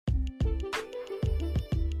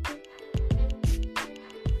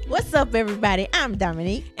What's up, everybody? I'm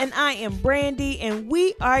Dominique. And I am Brandy, and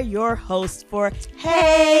we are your hosts for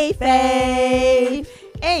Hey, Fave.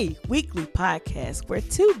 a weekly podcast where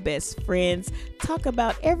two best friends talk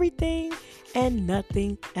about everything and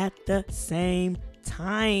nothing at the same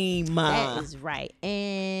time. That is right.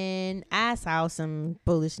 And I saw some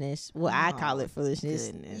foolishness. Well, I call it foolishness.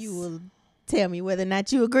 Goodness. You will tell me whether or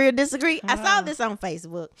not you agree or disagree. I saw this on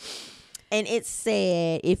Facebook, and it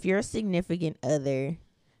said if your significant other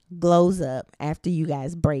glows up after you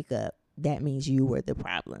guys break up, that means you were the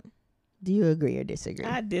problem. Do you agree or disagree?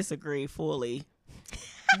 I disagree fully.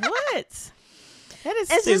 What? That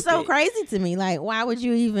is It's just so stupid. crazy to me. Like, why would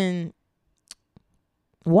you even?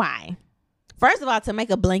 Why? First of all, to make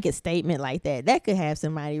a blanket statement like that could have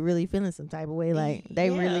somebody really feeling some type of way. Like they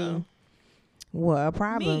Yeah. really were a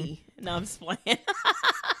problem. Me. No, I'm just playing.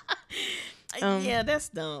 Yeah, that's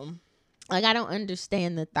dumb. Like, I don't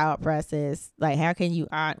understand the thought process. Like, how can you?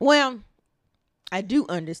 Well, I do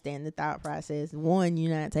understand the thought process. One,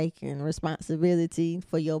 you're not taking responsibility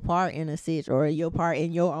for your part in a situation or your part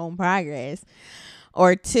in your own progress.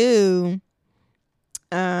 Or two,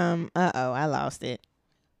 I lost it.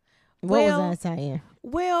 What was I saying?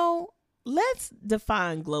 Well, let's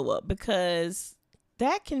define glow up, because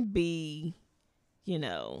that can be,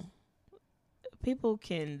 people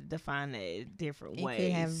can define it different It ways.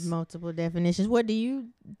 could have multiple definitions. What do you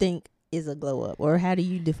think is a glow up, or how do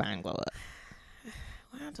you define glow up?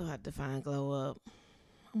 How do I define glow up?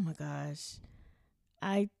 Oh my gosh.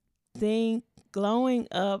 I think glowing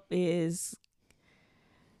up is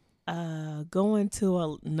going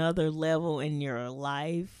to another level in your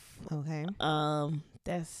life. Okay.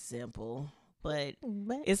 That's simple, but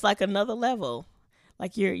it's like another level.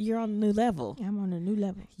 Like you're on a new level. I'm on a new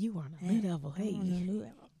level. You are on a new level. Hey, I'm on a new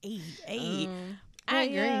level. hey. I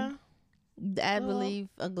agree. Yeah. I Glow believe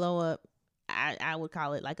a glow up, I would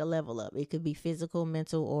call it like a level up. It could be physical,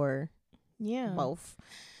 mental, or Yeah. both.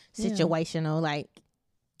 Yeah. Situational, like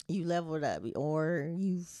you leveled up or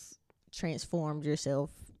you've transformed yourself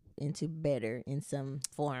into better in some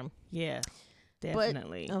form. Yeah.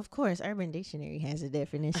 Definitely. Of course, Urban Dictionary has a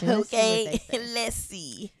definition. Let's see what they say. Let's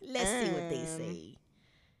see. Let's see what they say.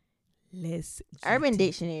 Let's. Urban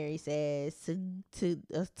Dictionary says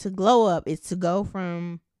to glow up is to go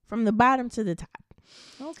from the bottom to the top.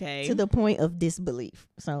 Okay. To the point of disbelief.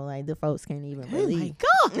 So like the folks can't even Oh believe. my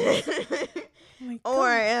god. Oh my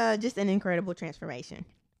God. Or just an incredible transformation.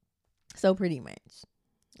 So pretty much.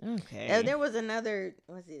 Okay. There was another,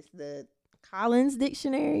 what's this? The Collins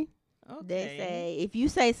Dictionary. They say if you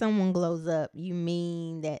say someone glows up, you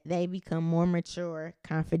mean that they become more mature,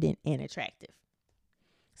 confident, and attractive.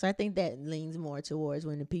 So I think that leans more towards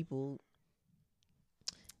when the people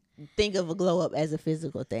think of a glow up as a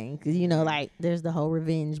physical thing. Because, like there's the whole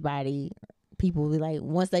revenge body. People be like,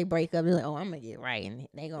 once they break up, they're like, oh, I'm going to get right. And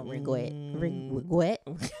they going to regret. Regret?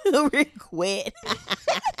 Regret.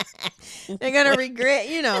 They're going to regret,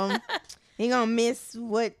 They're going to miss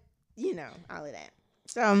what, all of that.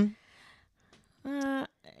 So...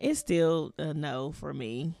 it's still a no for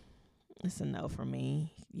me. It's a no for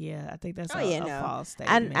me. Yeah, I think that's a false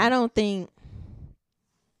statement. I don't think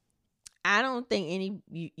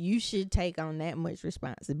you should take on that much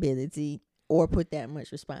responsibility or put that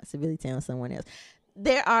much responsibility on someone else.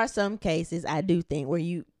 There are some cases I do think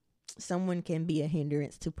where someone can be a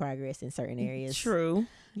hindrance to progress in certain areas. True.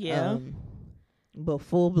 Yeah. But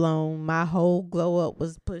full blown, my whole glow up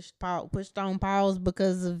was pushed on pause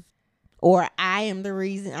because of, or I'm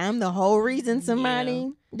the whole reason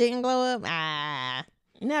somebody didn't glow up.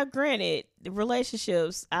 Now, granted, the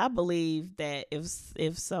relationships, I believe that if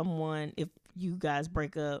you guys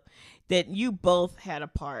break up, that you both had a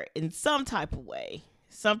part in some type of way.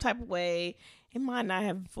 It might not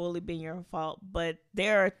have fully been your fault, but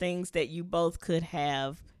there are things that you both could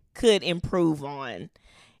improve on.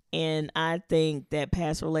 And I think that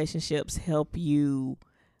past relationships help you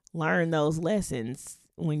learn those lessons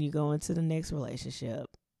when you go into the next relationship.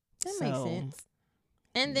 That makes sense.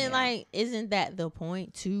 And then, isn't that the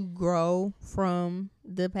point, to grow from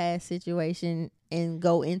the past situation and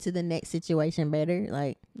go into the next situation better?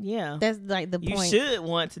 Like, yeah, that's like the point. You should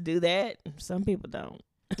want to do that. Some people don't.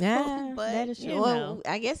 Yeah, but that is true. Well,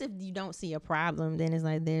 I guess if you don't see a problem, then it's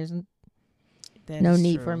like there's no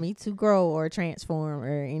need for me to grow or transform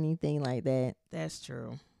or anything like that. That's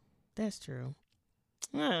true.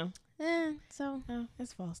 Yeah. So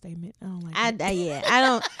that's a false statement. I don't like it. I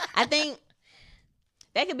don't. I think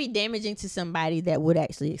that could be damaging to somebody that would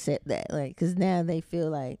actually accept that, like, because now they feel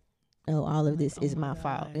like, oh, all of this is my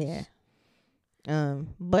fault. Yeah.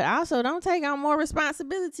 But also don't take on more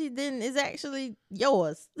responsibility than is actually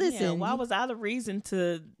yours. Listen, Yeah, why was I the reason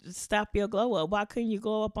to stop your glow up? Why couldn't you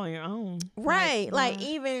glow up on your own? right? Like why?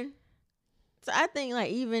 even so, I think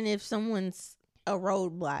like even if someone's a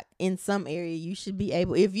roadblock in some area, you should be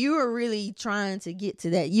able. If you are really trying to get to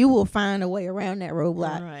that, you will find a way around that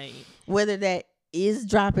roadblock. Right. Whether that is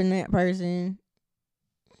dropping that person,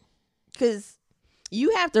 because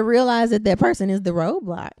you have to realize that that person is the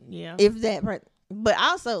roadblock. Yeah. If that but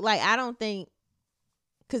also like I don't think,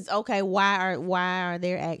 because okay, why are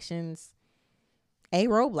their actions a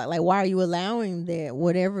roadblock? Like why are you allowing that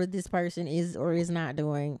whatever this person is or is not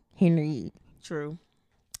doing hinder you? True.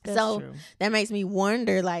 True. That makes me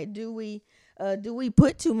wonder, like, do we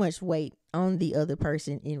put too much weight on the other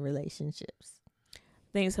person in relationships? I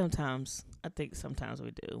think sometimes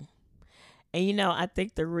we do. And I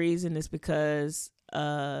think the reason is because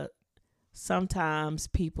sometimes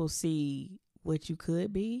people see what you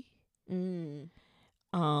could be. I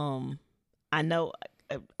know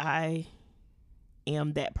I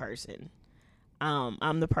am that person.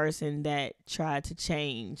 I'm the person that tried to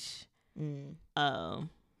change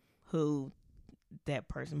who that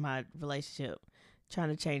person, my relationship, trying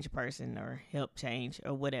to change a person or help change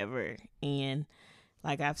or whatever. And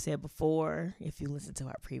like I've said before, if you listen to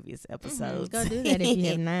our previous episodes, go do that if you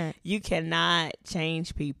have not. You cannot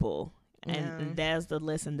change people. No. And that's the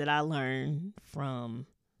lesson that I learned from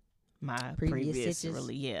my previous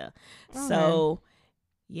really, yeah. Okay. So,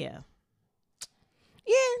 yeah.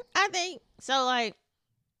 Yeah, I think so. Like,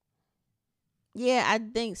 yeah, I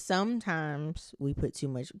think sometimes we put too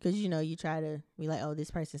much because you try to be like, oh, this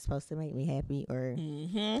person's supposed to make me happy, or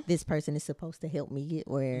this person is supposed to help me get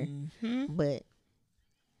where. But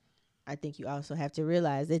I think you also have to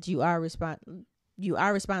realize that you are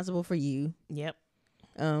responsible for you. Yep.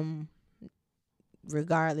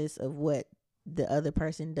 Regardless of what the other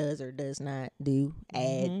person does or does not do,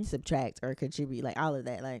 add, subtract, or contribute, like all of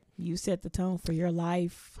that. Like you set the tone for your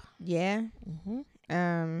life. Yeah.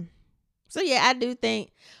 So yeah, I do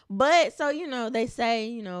think, but so they say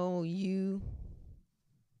you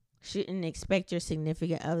shouldn't expect your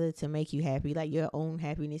significant other to make you happy. Like your own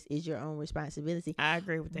happiness is your own responsibility. I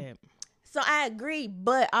agree with that. So I agree,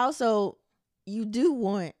 but also you do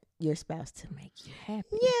want your spouse to make you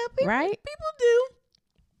happy. Yeah, right? People do.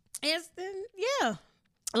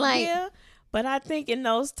 Like, yeah. But I think in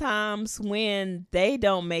those times when they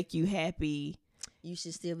don't make you happy, you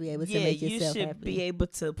should still be able to make yourself happy. You should be able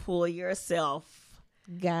to pull yourself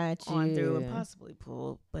on through and possibly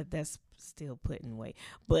pull, but that's still putting weight.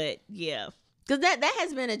 But yeah. Because that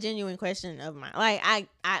has been a genuine question of mine. Like, I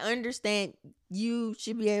understand you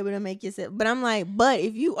should be able to make yourself, but I'm like, but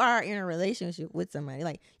if you are in a relationship with somebody,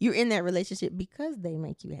 like, you're in that relationship because they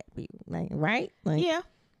make you happy. Like, right? Like, Yeah.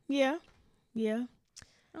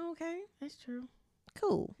 Okay. That's true.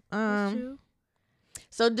 Cool. That's true.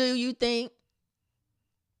 So do you think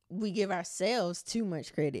we give ourselves too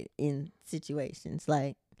much credit in situations?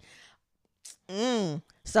 Like,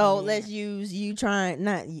 let's use you trying,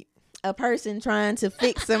 not you, a person trying to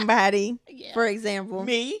fix somebody, for example.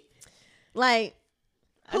 Me? Like,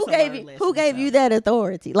 who gave you that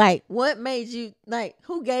authority? Like, what made you, like,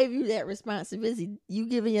 who gave you that responsibility? You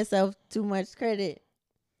giving yourself too much credit.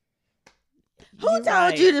 Who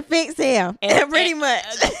told you to fix him? Pretty much.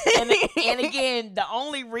 And again, the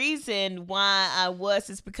only reason why I was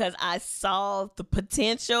is because I saw the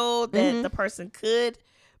potential that the person could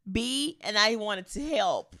be, and I wanted to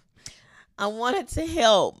help.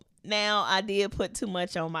 Now, I did put too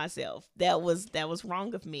much on myself. That was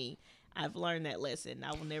wrong of me. I've learned that lesson.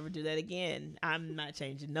 I will never do that again. I'm not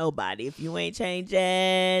changing nobody. If you ain't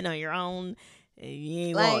changing on your own, you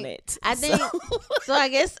ain't want it. I think so. I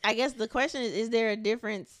guess the question is there a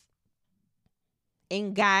difference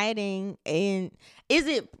in guiding, and is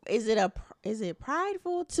it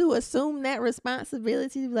prideful to assume that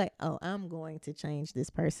responsibility to be like, oh, I'm going to change this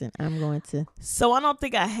person. I'm going to. So I don't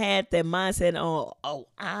think I had that mindset. Oh,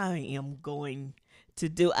 I am going to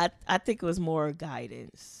do. I think it was more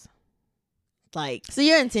guidance. Like, so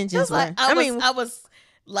your intentions were. I was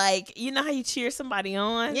like, you know how you cheer somebody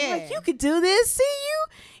on? Yeah. Like, you could do this. See,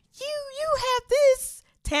 you have this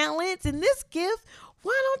talent and this gift.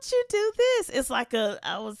 Why don't you do this? It's like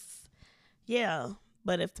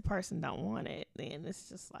but if the person don't want it, then it's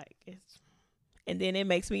just like, and then it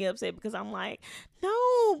makes me upset because I'm like,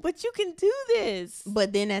 no, but you can do this.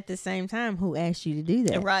 But then at the same time, who asked you to do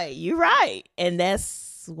that? Right. You're right. And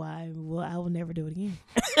that's why, I will never do it again.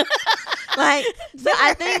 Like, so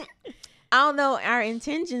I think, I don't know, our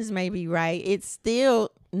intentions may be right. It's still,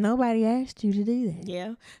 nobody asked you to do that.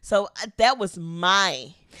 Yeah. So that was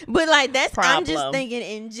my But like that's I'm just problem. thinking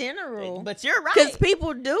in general. But you're right. Because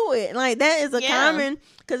people do it. Like that is a Yeah. common.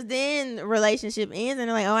 Because then the relationship ends and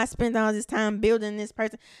they're like, oh, I spent all this time building this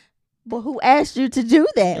person. But who asked you to do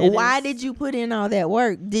that? It Why is- did you put in all that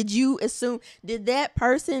work? Did you assume? Did that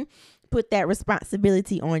person put that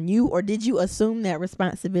responsibility on you, or did you assume that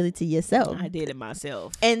responsibility yourself? I did it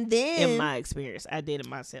myself. And then, In my experience, I did it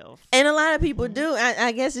myself. and a lot of people do.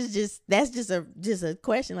 I guess it's that's just a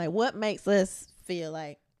question. Like, what makes us feel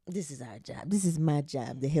like this is our job? This is my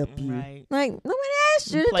job to help you. Right. Like nobody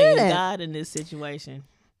asked you to Playing do that. God in this situation.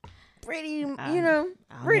 Pretty, I'll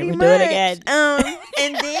pretty never much. do it again.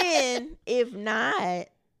 And then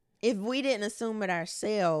if we didn't assume it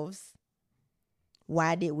ourselves,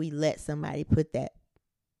 why did we let somebody put that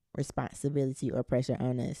responsibility or pressure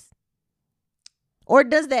on us? Or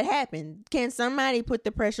does that happen? Can somebody put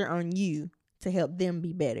the pressure on you to help them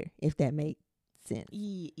be better? If that makes sense.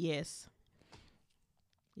 Yes.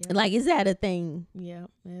 Yeah. Like, is that a thing? Yeah,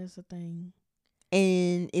 that's a thing.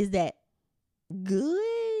 And is that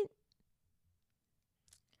good?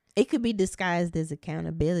 It could be disguised as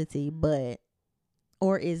accountability,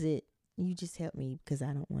 or is it you just help me because I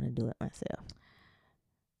don't want to do it myself?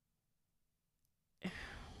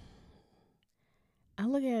 I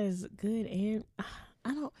look at it as good and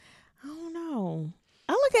I don't know.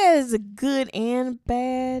 I look at it as a good and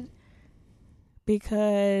bad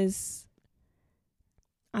because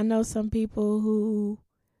I know some people who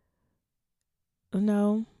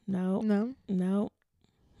no.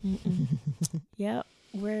 Yep,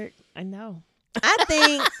 I know. I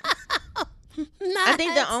think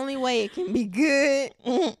the only way it can be good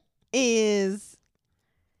is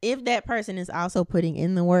if that person is also putting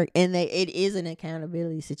in the work and it is an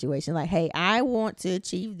accountability situation. Like, hey, I want to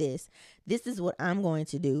achieve this. This is what I'm going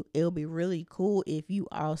to do. It'll be really cool if you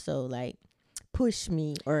also like push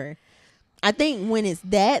me. Or I think when it's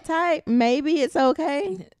that type, maybe it's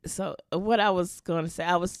okay. So what I was going to say,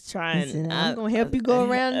 I was trying. Listen, I'm going to help you go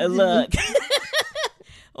around. Look,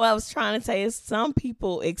 what I was trying to say is some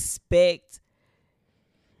people expect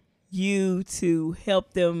you to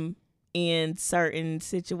help them in certain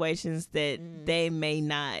situations that they may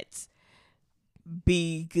not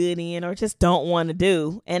be good in or just don't want to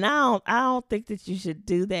do. And I don't think that you should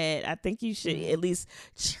do that. I think you should at least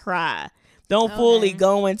try. Don't fully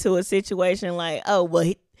go into a situation like, oh,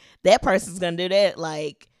 well, that person's going to do that.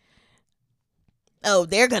 Like, oh,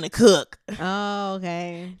 they're going to cook. Oh,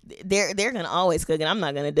 okay. They're going to always cook and I'm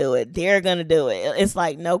not going to do it. They're going to do it. It's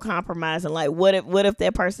like no compromising. Like, what if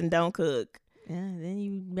that person don't cook? Yeah,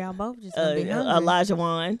 then y'all both just gonna be hungry. Elijah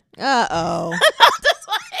Wan. Uh-oh.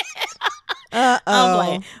 I'm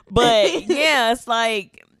like, but yeah, it's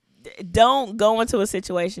like, don't go into a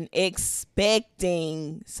situation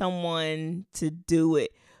expecting someone to do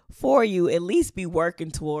it for you. At least be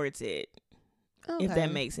working towards it. Okay. If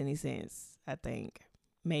that makes any sense, I think.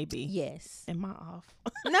 Maybe. Yes. Am I off?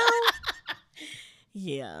 No.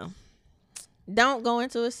 Yeah. Don't go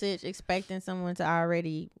into a sitch expecting someone to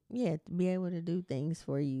already, be able to do things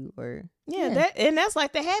for you or that's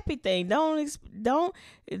like the happy thing. Don't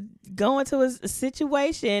go into a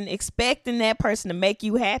situation expecting that person to make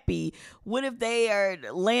you happy. What if they are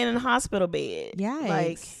laying in a hospital bed? Yeah,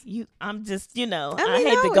 like I'm just, I mean,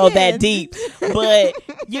 hate to go that deep, but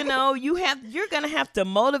you're gonna have to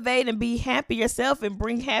motivate and be happy yourself and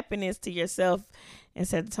bring happiness to yourself and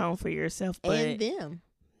set the tone for yourself, and them.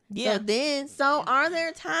 Yeah. So are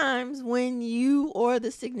there times when you or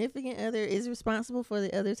the significant other is responsible for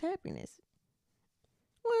the other's happiness?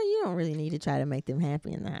 Well, you don't really need to try to make them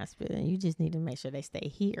happy in the hospital. You just need to make sure they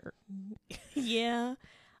stay here. Yeah.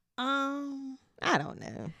 I don't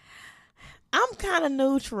know. I'm kind of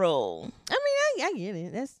neutral. I mean, I get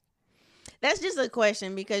it. That's just a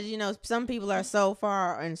question because, some people are so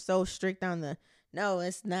far and so strict on no,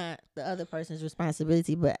 it's not the other person's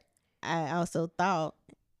responsibility. But I also thought,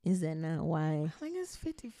 is that not why? I think it's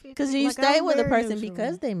 50-50. Because you stay with a person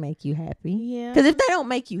because they make you happy. Yeah. Because if they don't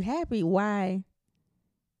make you happy, why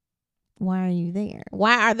are you there?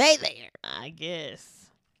 Why are they there? I guess.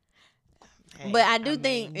 Hey, But I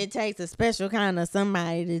think it takes a special kind of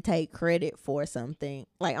somebody to take credit for something,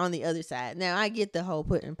 like on the other side. Now, I get the whole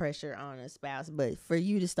putting pressure on a spouse, but for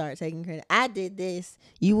you to start taking credit, I did this,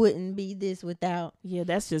 you wouldn't be this without. Yeah,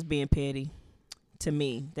 that's just being petty. To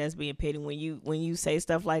me, that's being petty. When you say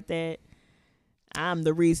stuff like that, I'm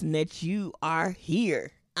the reason that you are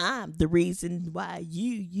here. I'm the reason why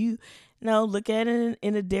you no, look at it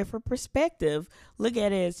in a different perspective. Look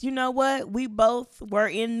at it as, you know what? We both were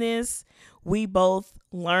in this. We both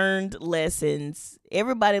learned lessons.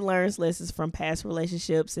 Everybody learns lessons from past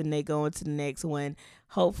relationships and they go into the next one,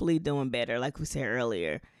 hopefully doing better, like we said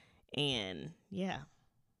earlier. And yeah.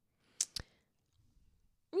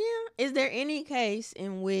 Yeah. Is there any case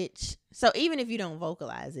in which, so even if you don't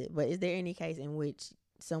vocalize it, but is there any case in which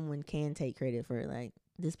someone can take credit for, like,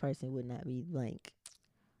 this person would not be blank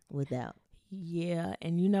without? Yeah,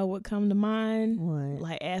 and you know what come to mind? What?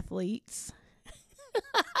 Like athletes.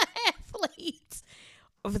 Athletes.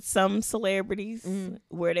 With some celebrities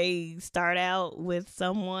where they start out with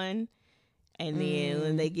someone and then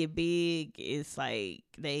when they get big, it's like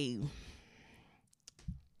they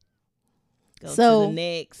go to the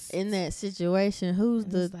next. In that situation, who's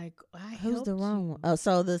And the it's like, who's the wrong one? Oh,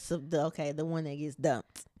 so the one that gets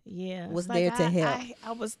dumped. Yeah, was it's there like to help.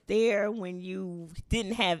 I was there when you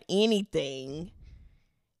didn't have anything.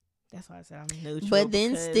 That's why I said I'm neutral. But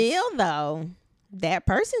then still, though, that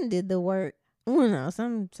person did the work. You know,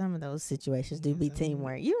 some of those situations do be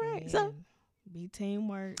teamwork. You're right. So be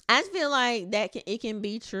teamwork. I feel like it can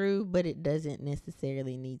be true, but it doesn't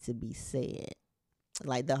necessarily need to be said.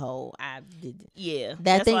 Like the whole I did. Yeah,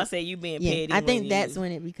 that's why I say you being petty. I think that's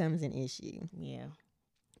when it becomes an issue. Yeah,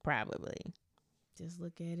 probably. Just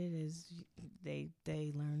look at it as they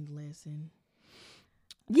learned lesson.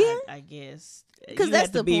 Yeah, I guess because that's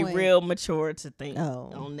have to be real mature to think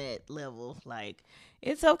on that level. Like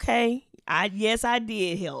it's okay. I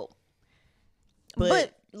did help,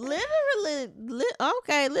 but literally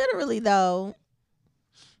though,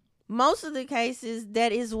 most of the cases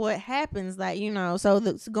that is what happens. Like, you know, so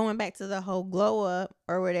going back to the whole glow up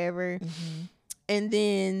or whatever, and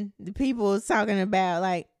then the people is talking about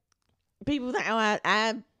like. People think, oh,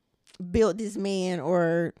 I built this man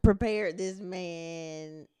or prepared this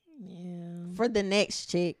man for the next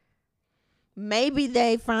chick. Maybe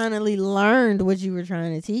they finally learned what you were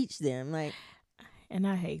trying to teach them. Like, and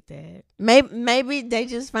I hate that. Maybe they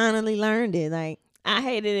just finally learned it. Like, I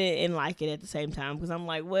hated it and like it at the same time because I'm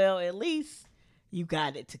like, well, at least you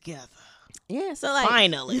got it together. Yeah, so like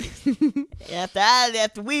finally,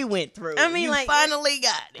 after we went through, I mean, you like finally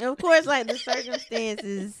got it. Of course, like the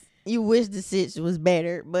circumstances. You wish the situation was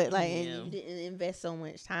better, but like and you didn't invest so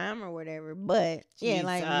much time or whatever. But yeah,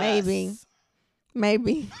 like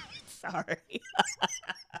maybe. Sorry.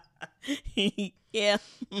 Yeah.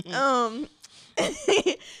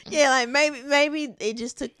 Yeah, like maybe it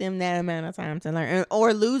just took them that amount of time to learn,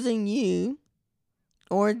 or losing you,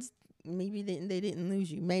 or maybe they didn't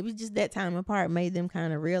lose you. Maybe just that time apart made them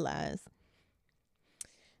kind of realize.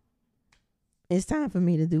 It's time for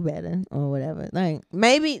me to do better or whatever. Like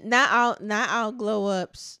maybe not all glow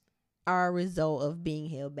ups are a result of being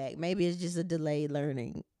held back. Maybe it's just a delayed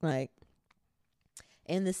learning. Like,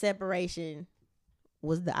 and the separation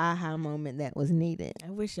was the aha moment that was needed.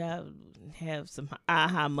 I wish I would have some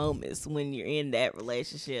aha moments when you're in that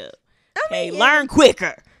relationship. Learn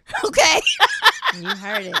quicker. Okay. You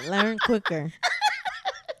heard it. Learn quicker.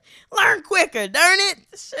 Learn quicker. Darn it.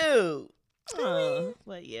 Shoot.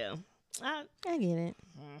 But yeah. I get it.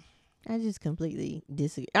 I just completely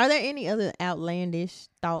disagree. Are there any other outlandish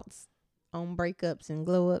thoughts on breakups and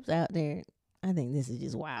glow ups out there? I think this is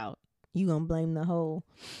just wild. You gonna blame the whole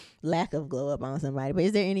lack of glow up on somebody, but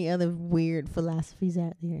is there any other weird philosophies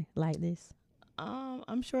out there like this?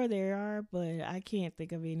 I'm sure there are, but I can't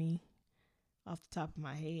think of any off the top of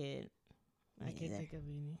my head. I can't think of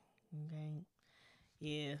any. Okay.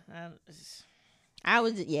 Yeah. I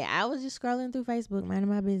was just scrolling through Facebook, minding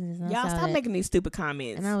my business. Y'all stop making these stupid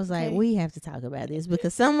comments. And I was like, we have to talk about this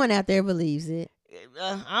because someone out there believes it.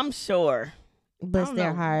 I'm sure. Bless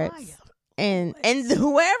their hearts. And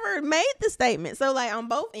whoever made the statement. So like on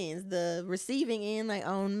both ends, the receiving end, like,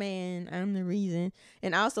 oh man, I'm the reason.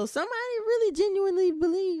 And also somebody really genuinely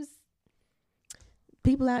believes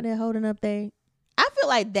people out there holding up I feel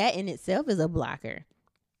like that in itself is a blocker.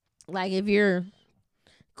 Like if you're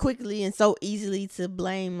quickly and so easily to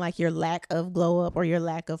blame like your lack of glow up or your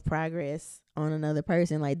lack of progress on another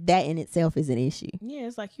person, like that in itself is an issue. Yeah,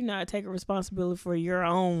 it's like you're not taking responsibility for your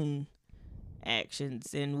own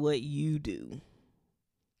actions and what you do.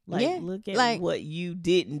 Like look at what you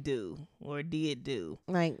didn't do or did do.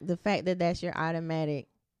 Like the fact that that's your automatic,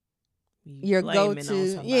 your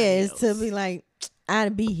go-to, is to be like,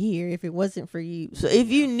 I'd be here if it wasn't for you. So if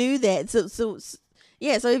you knew that, so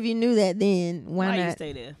if you knew that, then why not you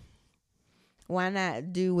stay there? Why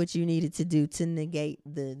not do what you needed to do to negate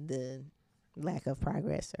the lack of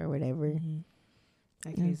progress or whatever?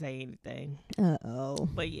 I can't say anything. Uh-oh.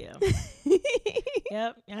 But yeah.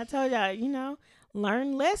 Yep. I told y'all,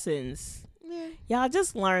 learn lessons. Yeah. Y'all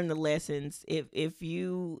just learn the lessons. If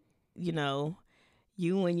you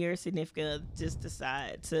and your significant other just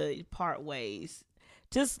decide to part ways,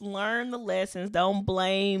 just learn the lessons. Don't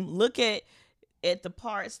blame. Look at the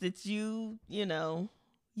parts that you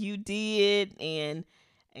did and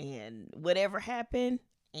whatever happened,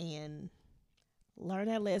 and learn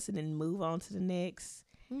that lesson and move on to the next,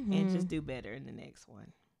 and just do better in the next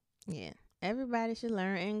one. Yeah. Everybody should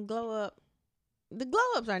learn and glow up. The glow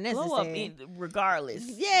ups are necessary. Glow up regardless.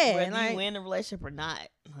 Yeah. Whether you in a relationship or not,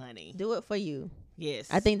 honey. Do it for you. Yes.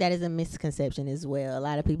 I think that is a misconception as well. A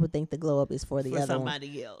lot of people think the glow up is for the other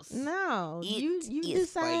somebody else. No. You is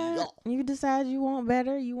decide. for You decide you want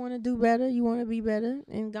better. You want to do better. You want to be better.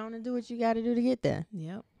 And go on and do what you got to do to get there.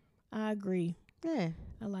 Yep. I agree. Yeah.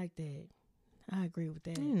 I like that. I agree with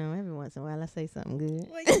that. Every once in a while I say something good.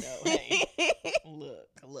 Well, hey.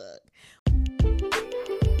 Look.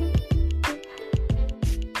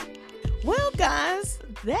 Well, guys,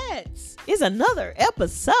 that is another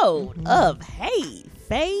episode of Hey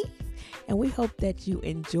Faith, and we hope that you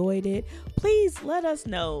enjoyed it. Please let us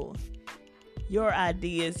know your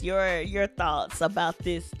ideas, your thoughts about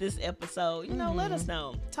this episode. Let us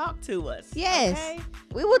know. Talk to us. Yes. Okay?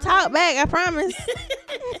 We will talk back, I promise.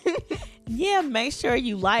 Yeah, make sure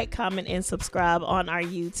you like, comment, and subscribe on our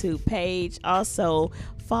YouTube page. Also,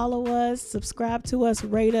 follow us, subscribe to us,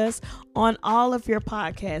 rate us on all of your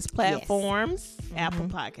podcast platforms. Yes. Apple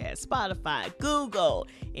Podcasts, Spotify, Google,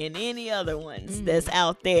 and any other ones that's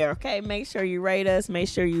out there. Okay, make sure you rate us. Make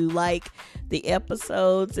sure you like the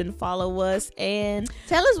episodes and follow us. And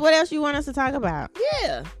tell us what else you want us to talk about.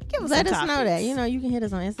 Yeah, let us know that. You can hit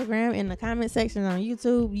us on Instagram, in the comment section on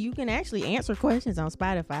YouTube. You can actually answer questions on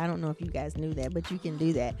Spotify. I don't know if you guys knew that, but you can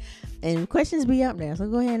do that. And questions be up there, so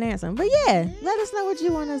go ahead and answer them. But yeah, let us know what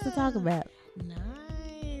you want us to talk about.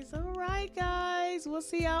 Nice. All right, guys. We'll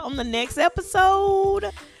see y'all on the next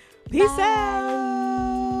episode. Peace out.